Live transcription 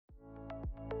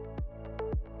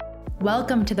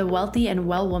Welcome to The Wealthy and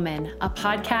Well Woman, a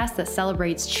podcast that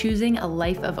celebrates choosing a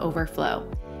life of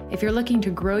overflow. If you're looking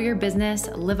to grow your business,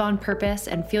 live on purpose,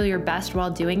 and feel your best while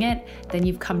doing it, then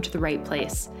you've come to the right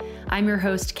place. I'm your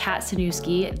host, Kat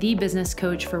Sanuski, the business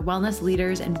coach for wellness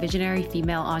leaders and visionary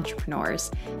female entrepreneurs,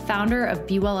 founder of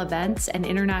Be Well Events, and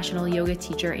international yoga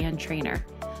teacher and trainer.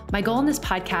 My goal in this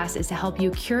podcast is to help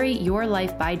you curate your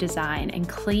life by design and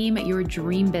claim your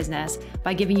dream business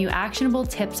by giving you actionable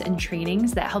tips and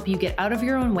trainings that help you get out of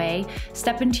your own way,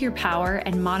 step into your power,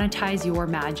 and monetize your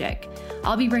magic.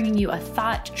 I'll be bringing you a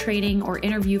thought, training, or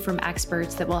interview from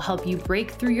experts that will help you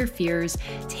break through your fears,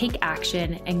 take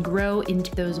action, and grow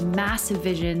into those massive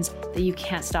visions that you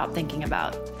can't stop thinking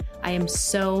about. I am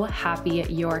so happy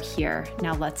you're here.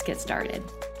 Now let's get started.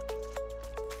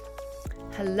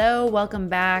 Hello, welcome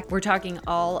back. We're talking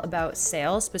all about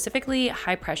sales, specifically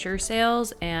high pressure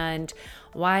sales, and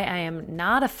why I am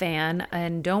not a fan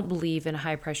and don't believe in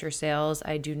high pressure sales.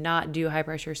 I do not do high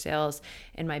pressure sales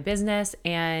in my business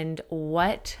and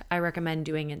what I recommend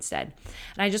doing instead.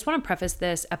 And I just want to preface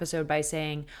this episode by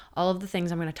saying all of the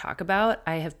things I'm going to talk about,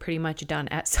 I have pretty much done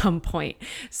at some point.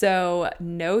 So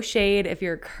no shade if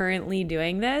you're currently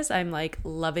doing this. I'm like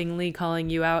lovingly calling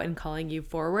you out and calling you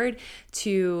forward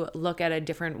to look at a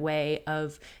different way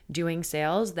of doing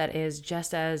sales that is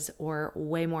just as or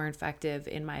way more effective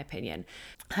in my opinion.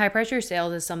 High pressure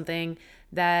sales is something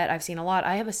that I've seen a lot.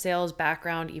 I have a sales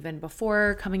background even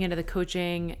before coming into the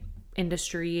coaching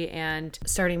industry and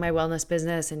starting my wellness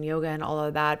business and yoga and all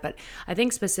of that. But I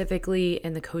think specifically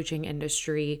in the coaching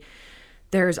industry,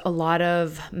 there's a lot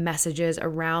of messages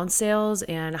around sales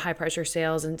and high pressure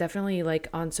sales, and definitely like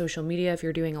on social media, if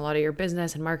you're doing a lot of your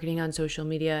business and marketing on social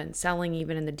media and selling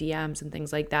even in the DMs and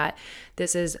things like that,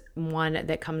 this is one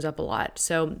that comes up a lot.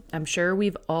 So I'm sure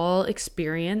we've all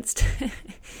experienced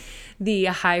the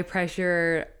high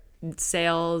pressure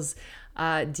sales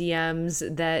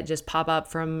DMs that just pop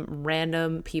up from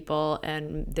random people,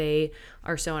 and they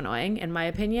are so annoying in my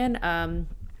opinion.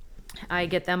 I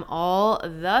get them all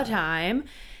the time.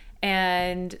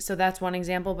 And so that's one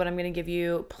example, but I'm going to give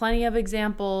you plenty of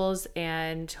examples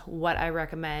and what I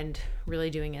recommend really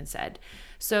doing instead.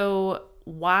 So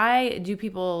why do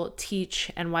people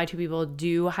teach and why do people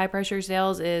do high pressure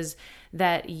sales is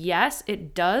that yes,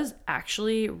 it does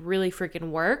actually really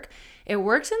freaking work. It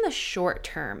works in the short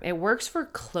term. It works for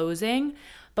closing.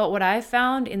 But what I've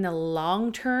found in the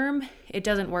long term, it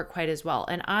doesn't work quite as well.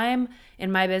 And I'm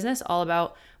in my business all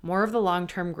about more of the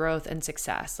long-term growth and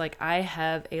success. Like I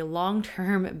have a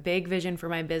long-term big vision for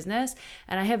my business,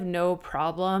 and I have no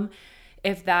problem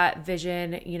if that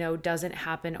vision, doesn't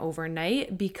happen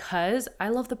overnight, because I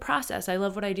love the process. I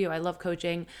love what I do. I love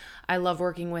coaching. I love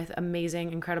working with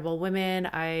amazing, incredible women.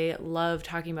 I love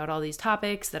talking about all these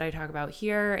topics that I talk about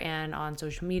here and on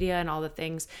social media and all the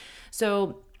things.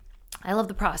 So I love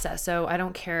the process. So I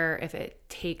don't care if it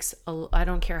takes, I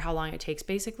don't care how long it takes,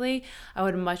 basically. I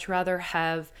would much rather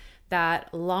have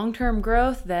that long-term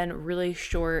growth than really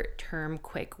short-term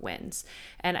quick wins.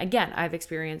 And again, I've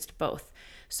experienced both.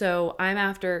 So I'm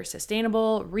after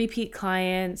sustainable, repeat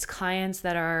clients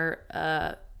that are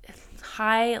a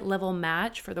high level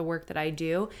match for the work that I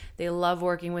do. They love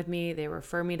working with me. They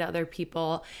refer me to other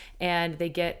people and they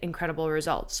get incredible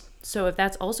results. So if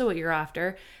that's also what you're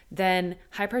after, then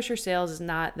high pressure sales is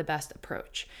not the best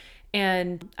approach.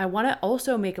 And I want to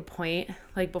also make a point,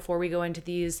 like before we go into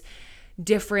these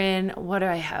different, what do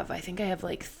I have? I think I have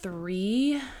like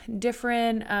 3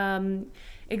 different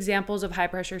examples of high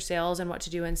pressure sales and what to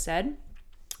do instead.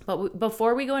 But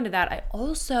before we go into that, I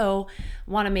also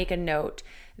want to make a note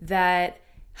that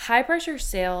high pressure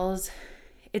sales,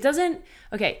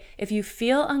 if you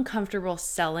feel uncomfortable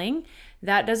selling,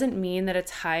 that doesn't mean that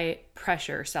it's high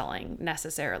pressure selling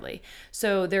necessarily.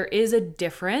 So there is a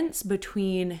difference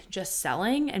between just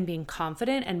selling and being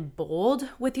confident and bold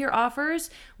with your offers,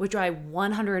 which I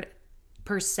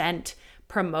 100%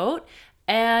 promote,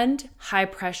 and high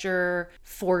pressure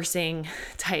forcing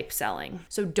type selling.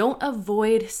 So don't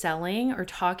avoid selling or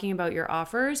talking about your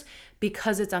offers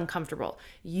because it's uncomfortable.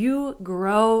 You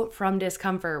grow from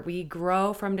discomfort. We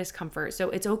grow from discomfort. So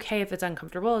it's okay if it's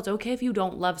uncomfortable. It's okay if you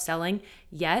don't love selling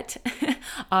yet.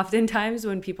 Oftentimes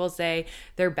when people say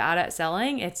they're bad at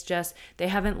selling, it's just they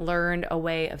haven't learned a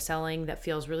way of selling that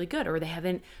feels really good, or they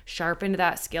haven't sharpened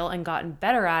that skill and gotten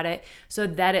better at it so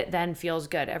that it then feels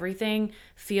good. Everything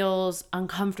feels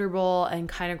uncomfortable and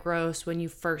kind of gross when you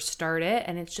first start it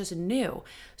and it's just new.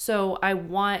 So I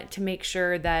want to make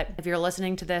sure that if you're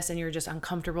listening to this and you're you're just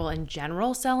uncomfortable in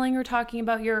general selling or talking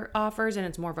about your offers and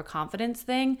it's more of a confidence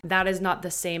thing, that is not the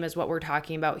same as what we're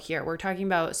talking about here. We're talking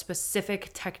about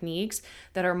specific techniques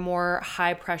that are more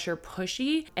high pressure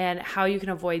pushy and how you can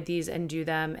avoid these and do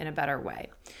them in a better way.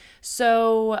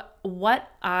 So what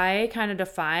I kind of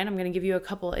define, I'm going to give you a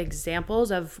couple examples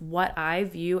of what I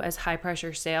view as high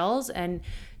pressure sales and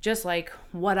just like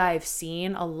what I've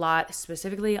seen a lot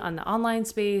specifically on the online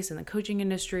space and the coaching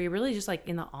industry, really just like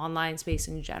in the online space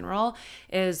in general,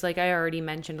 is like I already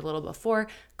mentioned a little before,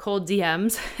 cold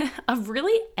DMs of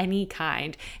really any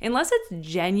kind, unless it's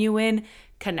genuine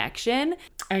connection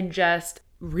and just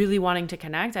really wanting to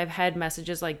connect. I've had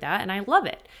messages like that and I love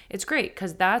it. It's great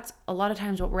because that's a lot of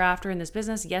times what we're after in this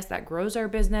business. Yes, that grows our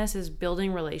business, is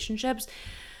building relationships.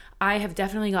 I have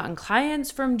definitely gotten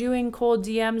clients from doing cold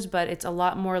DMs, but it's a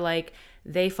lot more like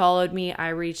they followed me, I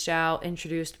reached out,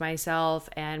 introduced myself,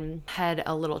 and had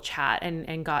a little chat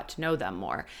and got to know them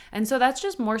more. And so that's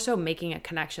just more so making a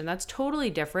connection. That's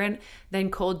totally different than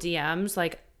cold DMs.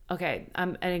 Like, okay,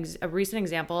 a recent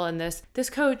example, and this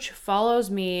coach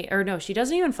follows me, or no, she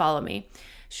doesn't even follow me.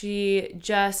 She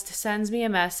just sends me a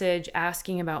message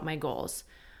asking about my goals.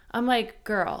 I'm like,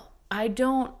 girl, I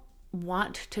don't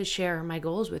want to share my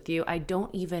goals with you. I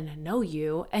don't even know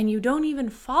you, and you don't even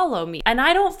follow me, and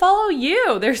I don't follow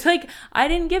you. There's like, I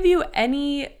didn't give you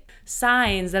any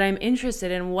signs that I'm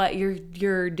interested in what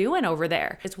you're doing over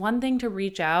there. It's one thing to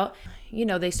reach out,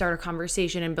 they start a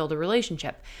conversation and build a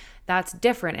relationship. That's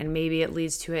different, and maybe it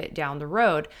leads to it down the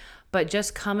road. But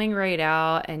just coming right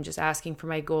out and just asking for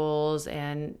my goals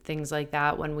and things like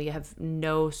that when we have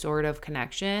no sort of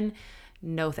connection,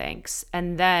 no thanks.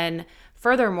 And then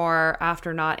furthermore,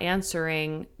 after not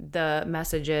answering the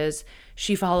messages,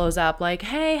 she follows up like,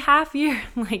 hey, half year,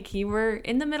 like you were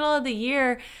in the middle of the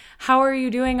year. How are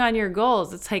you doing on your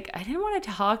goals? It's like, I didn't want to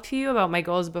talk to you about my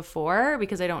goals before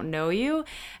because I don't know you,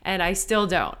 and I still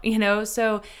don't,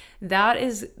 So that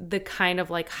is the kind of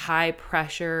like high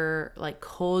pressure, like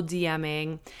cold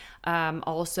DMing.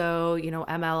 Also,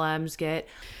 MLMs get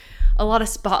a lot of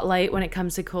spotlight when it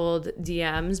comes to cold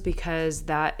DMs because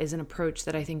that is an approach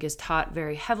that I think is taught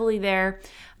very heavily there,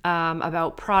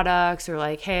 about products, or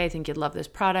like, hey, I think you'd love this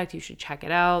product, you should check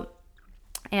it out.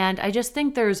 And I just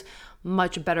think there's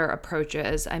much better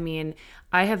approaches. I mean,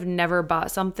 I have never bought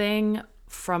something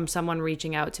from someone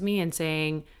reaching out to me and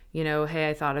saying, hey,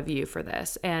 I thought of you for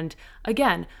this. And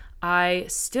again, I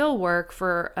still work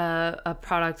for a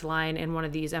product line in one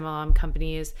of these MLM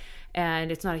companies,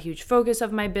 and it's not a huge focus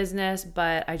of my business,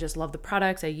 but I just love the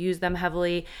products. I use them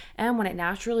heavily. And when it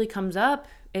naturally comes up,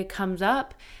 it comes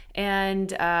up.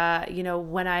 And,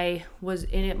 when I was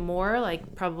in it more,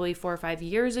 like probably 4 or 5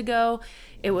 years ago,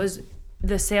 none of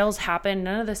the sales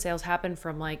happened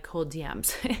from like cold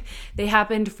DMs. They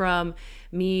happened from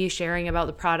me sharing about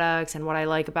the products and what I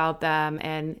like about them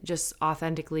and just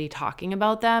authentically talking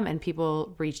about them, and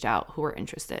people reached out who were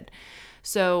interested.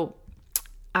 So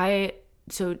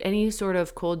any sort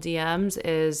of cold DMs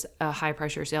is a high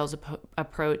pressure sales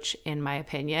approach, in my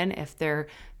opinion, if they're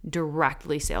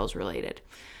directly sales related.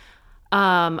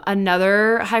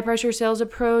 Another high pressure sales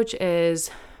approach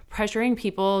is pressuring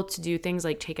people to do things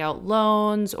like take out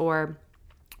loans or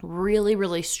really,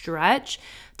 really stretch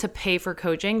to pay for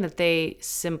coaching that they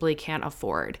simply can't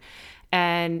afford.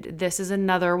 And this is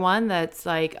another one that's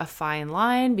like a fine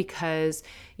line because,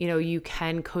 you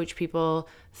can coach people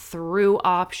through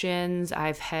options.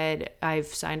 I've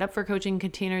signed up for coaching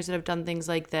containers that have done things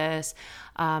like this.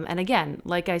 And again,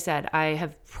 like I said, I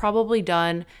have probably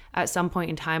done at some point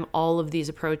in time all of these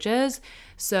approaches.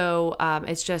 So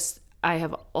it's just, I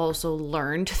have also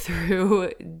learned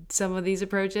through some of these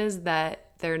approaches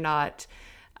that they're not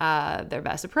their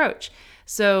best approach.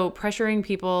 So pressuring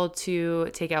people to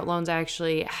take out loans. I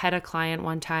actually had a client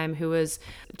one time who was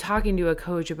talking to a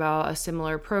coach about a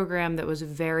similar program that was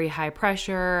very high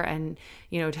pressure and,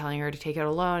 telling her to take out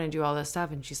a loan and do all this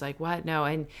stuff. And she's like, what? No.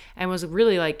 And was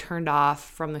really like turned off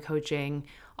from the coaching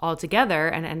altogether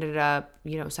and ended up,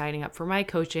 signing up for my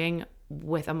coaching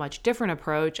with a much different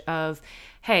approach of,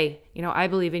 hey, I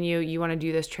believe in you. You want to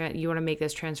do this, you want to make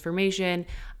this transformation.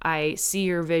 I see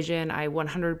your vision. I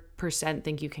 100%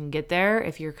 think you can get there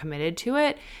if you're committed to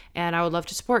it. And I would love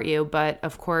to support you. But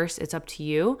of course, it's up to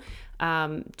you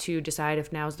to decide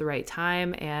if now's the right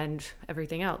time and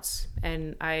everything else.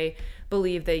 And I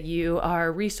believe that you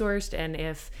are resourced. And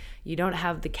if you don't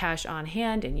have the cash on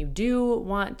hand and you do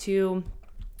want to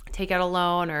take out a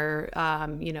loan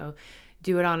or,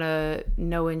 do it on a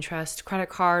no interest credit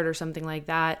card or something like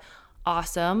that,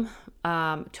 awesome.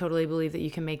 Totally believe that you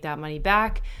can make that money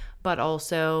back. But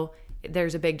also,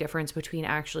 there's a big difference between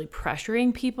actually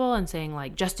pressuring people and saying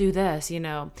like, just do this,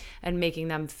 and making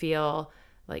them feel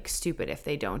like stupid if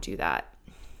they don't do that.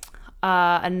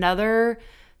 Another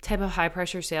type of high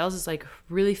pressure sales is like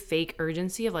really fake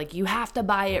urgency of like, you have to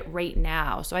buy it right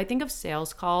now. So I think of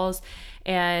sales calls,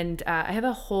 and I have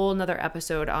a whole nother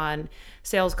episode on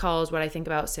sales calls, what I think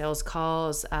about sales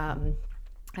calls.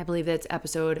 I believe it's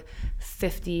episode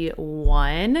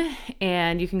 51,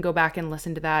 and you can go back and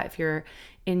listen to that if you're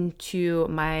into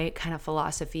my kind of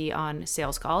philosophy on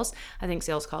sales calls. I think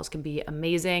sales calls can be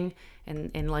amazing.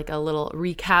 And in like a little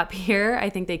recap here, I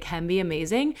think they can be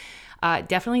amazing.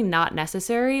 Definitely not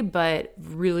necessary, but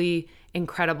really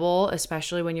incredible,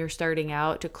 especially when you're starting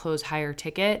out to close higher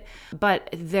ticket. But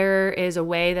there is a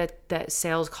way that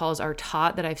sales calls are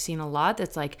taught that I've seen a lot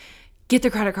that's like, get the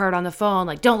credit card on the phone,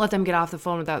 like don't let them get off the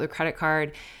phone without the credit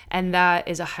card. And that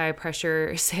is a high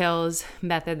pressure sales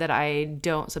method that I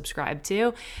don't subscribe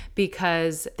to,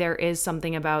 because there is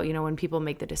something about, when people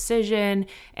make the decision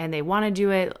and they want to do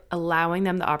it, allowing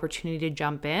them the opportunity to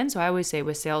jump in. So I always say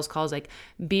with sales calls, like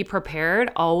be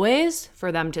prepared always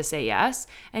for them to say yes.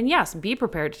 And yes, be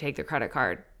prepared to take the credit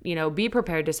card, be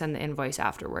prepared to send the invoice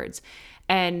afterwards.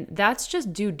 And that's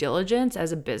just due diligence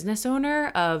as a business owner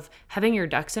of having your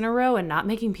ducks in a row and not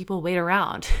making people wait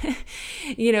around.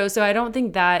 So I don't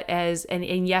think that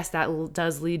and yes, that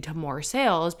does lead to more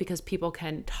sales because people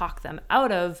can talk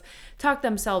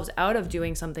themselves out of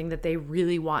doing something that they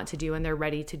really want to do and they're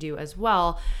ready to do as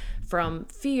well, from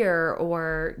fear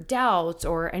or doubts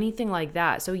or anything like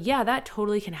that. So yeah, that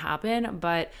totally can happen,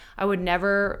 but I would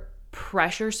never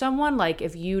pressure someone like,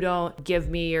 if you don't give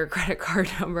me your credit card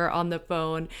number on the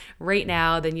phone right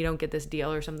now, then you don't get this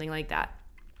deal or something like that.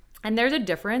 And there's a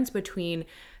difference between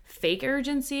fake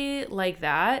urgency like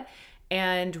that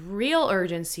and real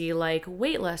urgency like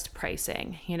waitlist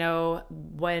pricing.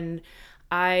 When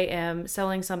I am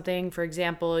selling something, for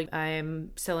example,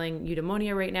 I'm selling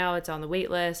eudaimonia right now. It's on the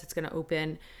wait list. It's going to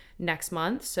open next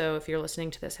month. So if you're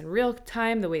listening to this in real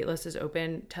time, the waitlist is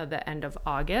open to the end of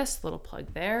August. Little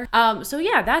plug there. So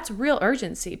yeah, that's real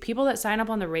urgency. People that sign up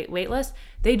on the waitlist,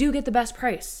 they do get the best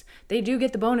price. They do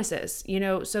get the bonuses,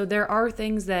 so there are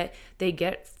things that they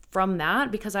get from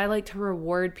that, because I like to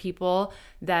reward people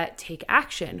that take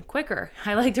action quicker.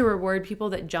 I like to reward people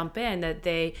that jump in, that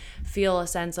they feel a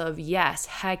sense of, yes,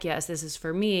 heck yes, this is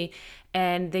for me.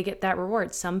 And they get that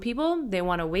reward. Some people, they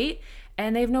want to wait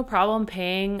and they have no problem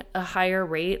paying a higher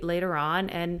rate later on.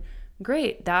 And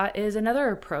great, that is another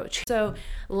approach. So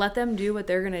let them do what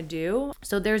they're going to do.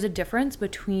 So there's a difference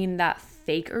between that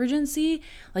fake urgency,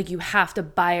 like you have to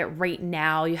buy it right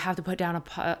now, you have to put down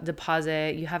a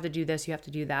deposit, you have to do this, you have to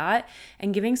do that,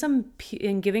 and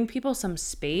giving people some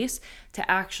space to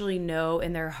actually know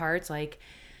in their hearts, like,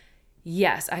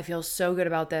 yes, I feel so good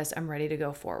about this, I'm ready to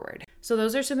go forward. So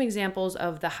those are some examples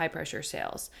of the high pressure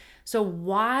sales. So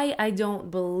why I don't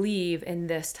believe in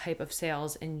this type of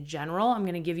sales in general, I'm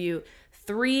going to give you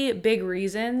 3 big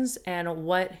reasons and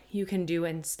what you can do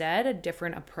instead, a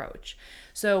different approach.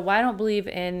 So why I don't believe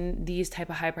in these type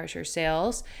of high pressure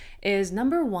sales is,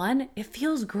 number 1, it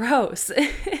feels gross.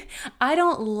 I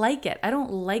don't like it. I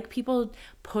don't like people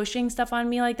pushing stuff on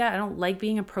me like that. I don't like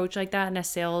being approached like that in a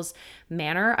sales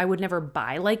manner. I would never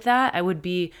buy like that. I would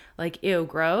be like, ew,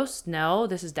 gross. No,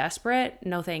 this is desperate.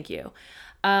 No, thank you.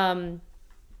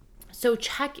 So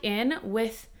check in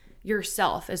with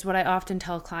yourself is what I often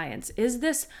tell clients. Is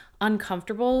this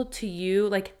uncomfortable to you?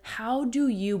 Like, how do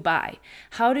you buy?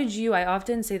 I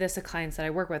often say this to clients that I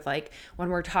work with, like when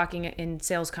we're talking in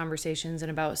sales conversations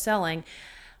and about selling,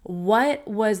 what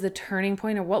was the turning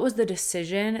point or what was the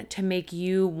decision to make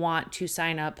you want to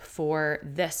sign up for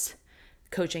this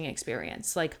coaching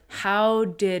experience? Like,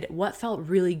 what felt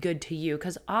really good to you?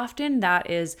 Because often that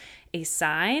is a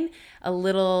sign, a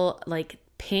little like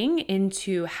ping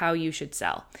into how you should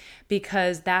sell,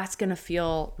 because that's going to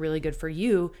feel really good for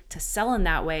you to sell in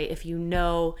that way if you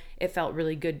know it felt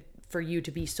really good for you to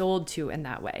be sold to in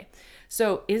that way.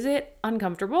 So is it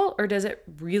uncomfortable or does it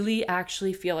really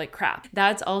actually feel like crap?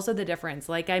 That's also the difference.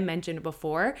 Like I mentioned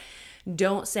before,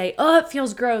 don't say, oh, it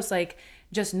feels gross, like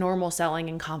just normal selling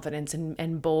and confidence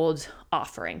and bold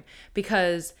offering,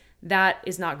 because that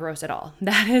is not gross at all.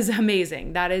 That is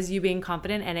amazing. That is you being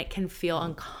confident, and it can feel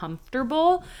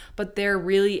uncomfortable, but there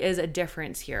really is a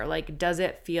difference here. Like, does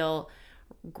it feel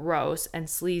gross and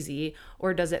sleazy,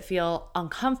 or does it feel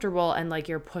uncomfortable and like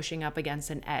you're pushing up against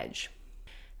an edge?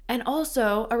 And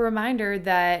also a reminder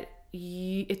that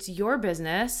it's your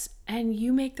business and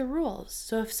you make the rules.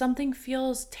 So if something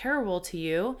feels terrible to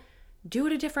you, do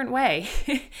it a different way.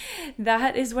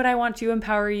 That is what I want to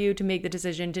empower you to make the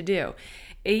decision to do.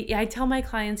 I tell my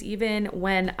clients, even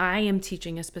when I am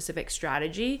teaching a specific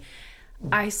strategy,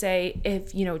 I say,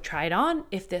 if, try it on.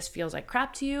 If this feels like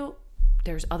crap to you,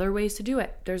 there's other ways to do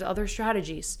it. There's other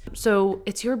strategies. So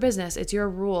it's your business. It's your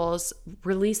rules.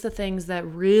 Release the things that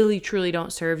really, truly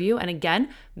don't serve you. And again,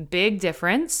 big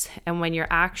difference. And when you're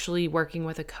actually working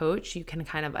with a coach, you can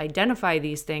kind of identify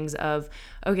these things of,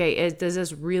 okay, does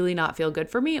this really not feel good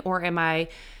for me? Or am I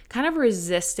kind of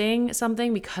resisting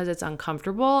something because it's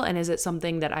uncomfortable? And is it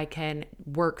something that I can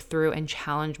work through and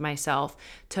challenge myself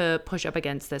to push up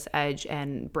against this edge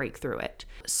and break through it?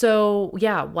 So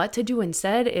yeah, what to do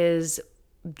instead is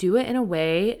do it in a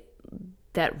way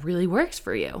that really works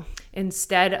for you.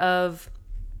 Instead of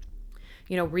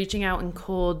reaching out in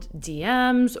cold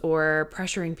DMs or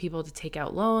pressuring people to take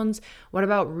out loans, what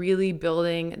about really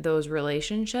building those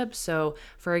relationships? So,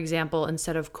 for example,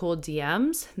 instead of cold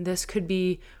DMs, this could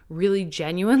be really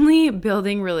genuinely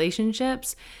building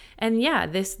relationships. And yeah,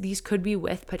 these could be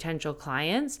with potential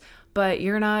clients, but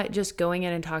you're not just going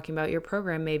in and talking about your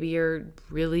program. Maybe you're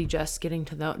really just getting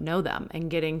to know them and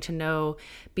getting to know,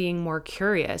 being more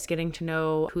curious, getting to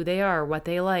know who they are, what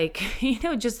they like,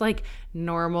 just like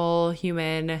normal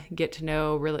human get to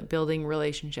know, building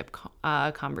relationship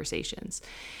conversations.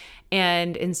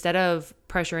 And instead of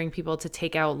pressuring people to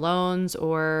take out loans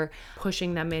or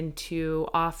pushing them into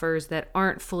offers that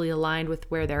aren't fully aligned with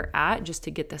where they're at just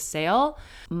to get the sale,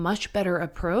 much better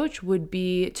approach would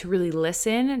be to really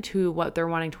listen to what they're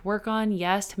wanting to work on.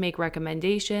 Yes, to make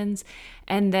recommendations,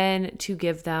 and then to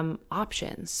give them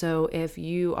options. So if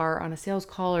you are on a sales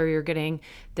call or you're getting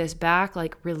this back,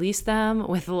 like release them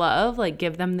with love, like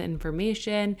give them the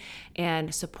information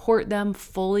and support them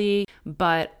fully,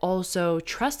 but also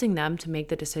trusting them to make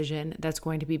the decision that's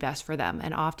going to be best for them.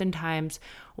 And oftentimes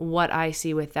what I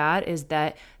see with that is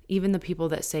that even the people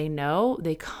that say no,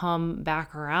 they come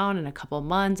back around in a couple of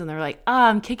months and they're like,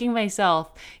 I'm kicking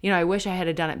myself. I wish I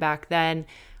had done it back then.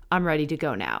 I'm ready to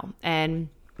go now. And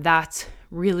that's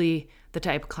really the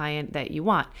type of client that you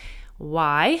want.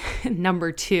 Why?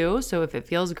 Number two, so if it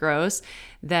feels gross,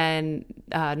 then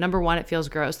number one, it feels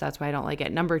gross. That's why I don't like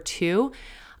it. Number two,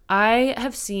 I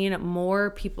have seen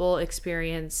more people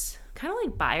experience kind of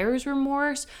like buyer's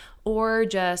remorse or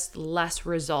just less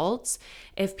results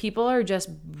if people are just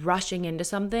rushing into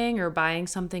something or buying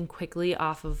something quickly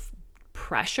off of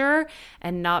pressure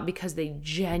and not because they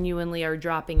genuinely are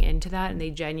dropping into that and they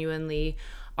genuinely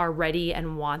are ready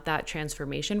and want that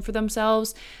transformation for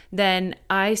themselves, then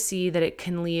I see that it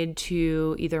can lead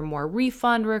to either more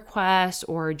refund requests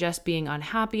or just being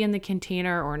unhappy in the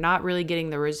container or not really getting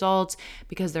the results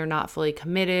because they're not fully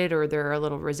committed or they're a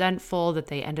little resentful that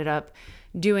they ended up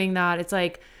doing that. It's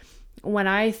like when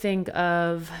I think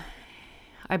of,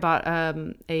 I bought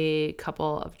a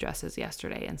couple of dresses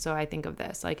yesterday. And so I think of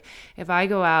this, like if I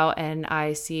go out and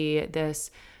I see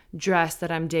this dress that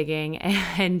I'm digging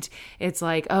and it's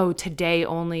like, oh, today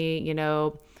only,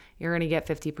 you're going to get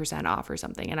 50% off or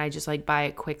something. And I just like buy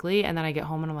it quickly. And then I get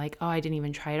home and I'm like, oh, I didn't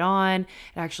even try it on. It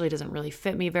actually doesn't really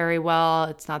fit me very well.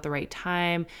 It's not the right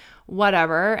time,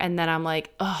 whatever. And then I'm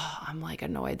like, oh, I'm like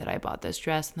annoyed that I bought this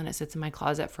dress and then it sits in my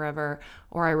closet forever,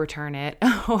 or I return it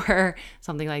or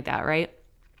something like that, right?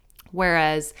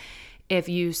 Whereas if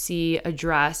you see a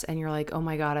dress and you're like, oh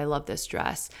my God, I love this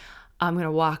dress, I'm going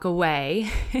to walk away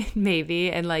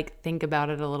maybe and like think about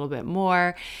it a little bit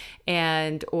more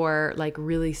or like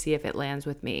really see if it lands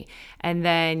with me. And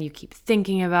then you keep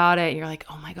thinking about it and you're like,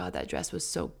 oh my God, that dress was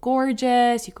so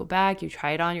gorgeous. You go back, you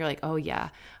try it on. You're like, oh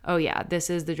yeah, this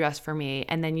is the dress for me.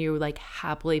 And then you like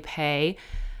happily pay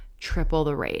triple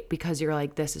the rate because you're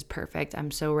like, this is perfect. I'm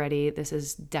so ready. This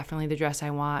is definitely the dress I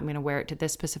want. I'm going to wear it to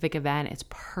this specific event. It's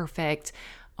perfect.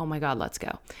 Oh my God, let's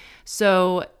go.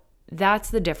 So that's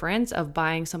the difference of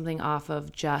buying something off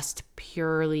of just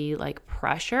purely like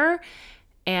pressure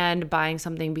and buying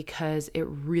something because it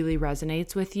really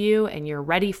resonates with you and you're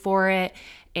ready for it.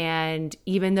 And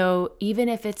even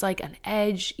if it's like an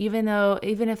edge, even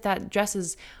if that dress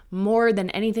is more than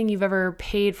anything you've ever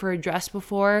paid for a dress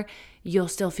before, you'll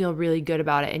still feel really good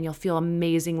about it and you'll feel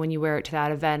amazing when you wear it to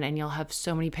that event and you'll have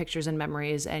so many pictures and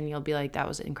memories and you'll be like, that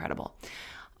was incredible.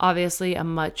 Obviously, a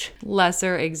much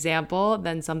lesser example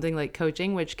than something like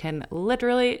coaching, which can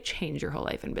literally change your whole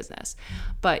life and business.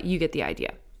 But you get the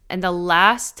idea. And the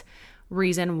last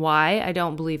reason why I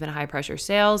don't believe in high pressure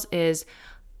sales is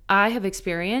I have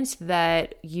experienced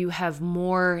that you have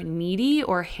more needy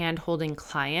or hand-holding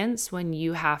clients when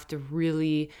you have to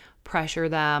really pressure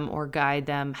them or guide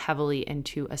them heavily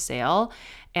into a sale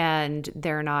and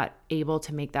they're not able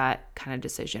to make that kind of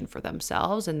decision for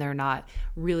themselves and they're not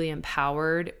really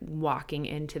empowered walking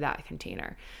into that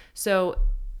container. So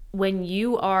When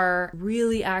you are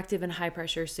really active in high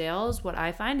pressure sales, what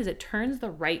I find is it turns the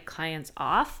right clients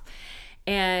off,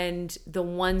 and the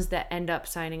ones that end up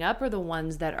signing up are the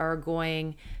ones that are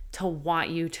going to want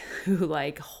you to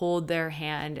like hold their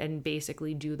hand and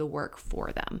basically do the work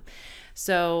for them.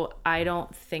 So I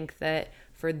don't think that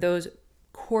for those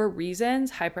core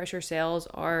reasons, high pressure sales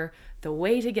are the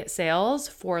way to get sales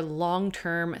for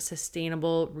long-term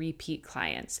sustainable repeat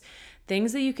clients.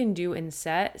 Things that you can do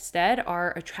instead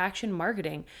are attraction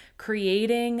marketing,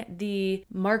 creating the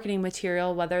marketing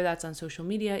material, whether that's on social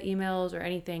media, emails, or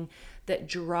anything that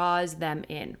draws them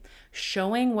in.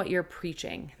 Showing what you're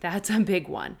preaching, that's a big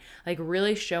one. Like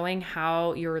really showing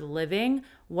how you're living,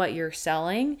 what you're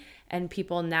selling, and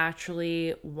people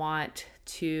naturally want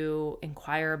to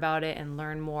inquire about it and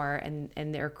learn more,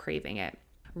 and they're craving it.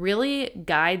 Really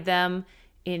guide them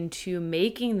into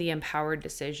making the empowered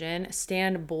decision,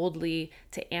 stand boldly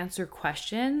to answer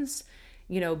questions,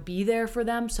 be there for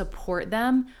them, support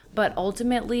them, but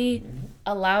ultimately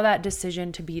allow that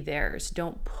decision to be theirs.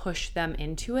 Don't push them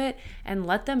into it, and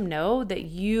let them know that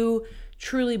you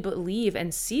truly believe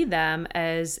and see them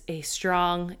as a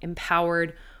strong,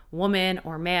 empowered woman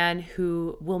or man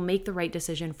who will make the right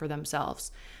decision for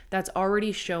themselves. That's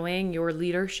already showing your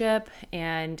leadership,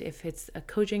 and if it's a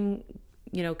coaching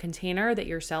container that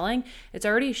you're selling, it's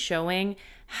already showing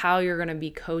how you're going to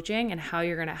be coaching and how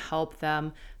you're going to help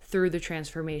them through the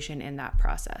transformation in that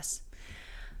process.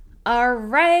 All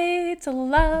right,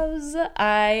 loves.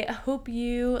 I hope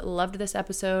you loved this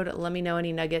episode. Let me know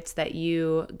any nuggets that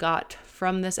you got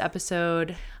from this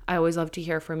episode. I always love to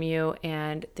hear from you,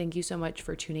 and thank you so much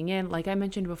for tuning in. Like I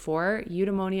mentioned before,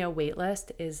 Eudaimonia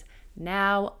waitlist is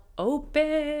now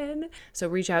open. So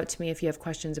reach out to me if you have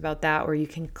questions about that, or you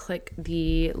can click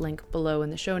the link below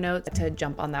in the show notes to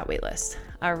jump on that waitlist.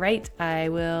 All right, I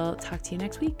will talk to you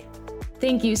next week.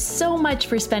 Thank you so much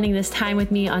for spending this time with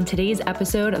me on today's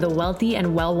episode of the Wealthy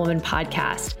and Well Woman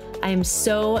podcast. I am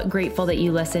so grateful that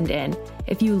you listened in.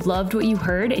 If you loved what you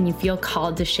heard and you feel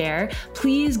called to share,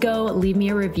 please go leave me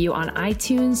a review on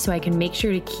iTunes so I can make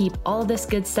sure to keep all this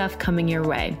good stuff coming your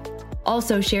way.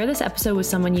 Also, share this episode with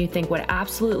someone you think would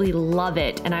absolutely love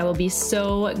it, and I will be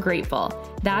so grateful.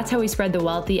 That's how we spread the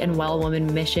Wealthy and Well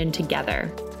Woman mission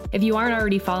together. If you aren't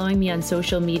already following me on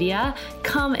social media,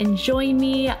 come and join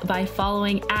me by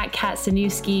following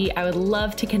 @KatSanewski. I would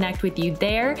love to connect with you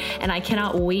there, and I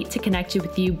cannot wait to connect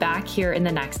with you back here in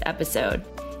the next episode.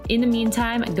 In the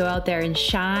meantime, go out there and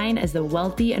shine as the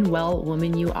wealthy and well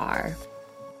woman you are.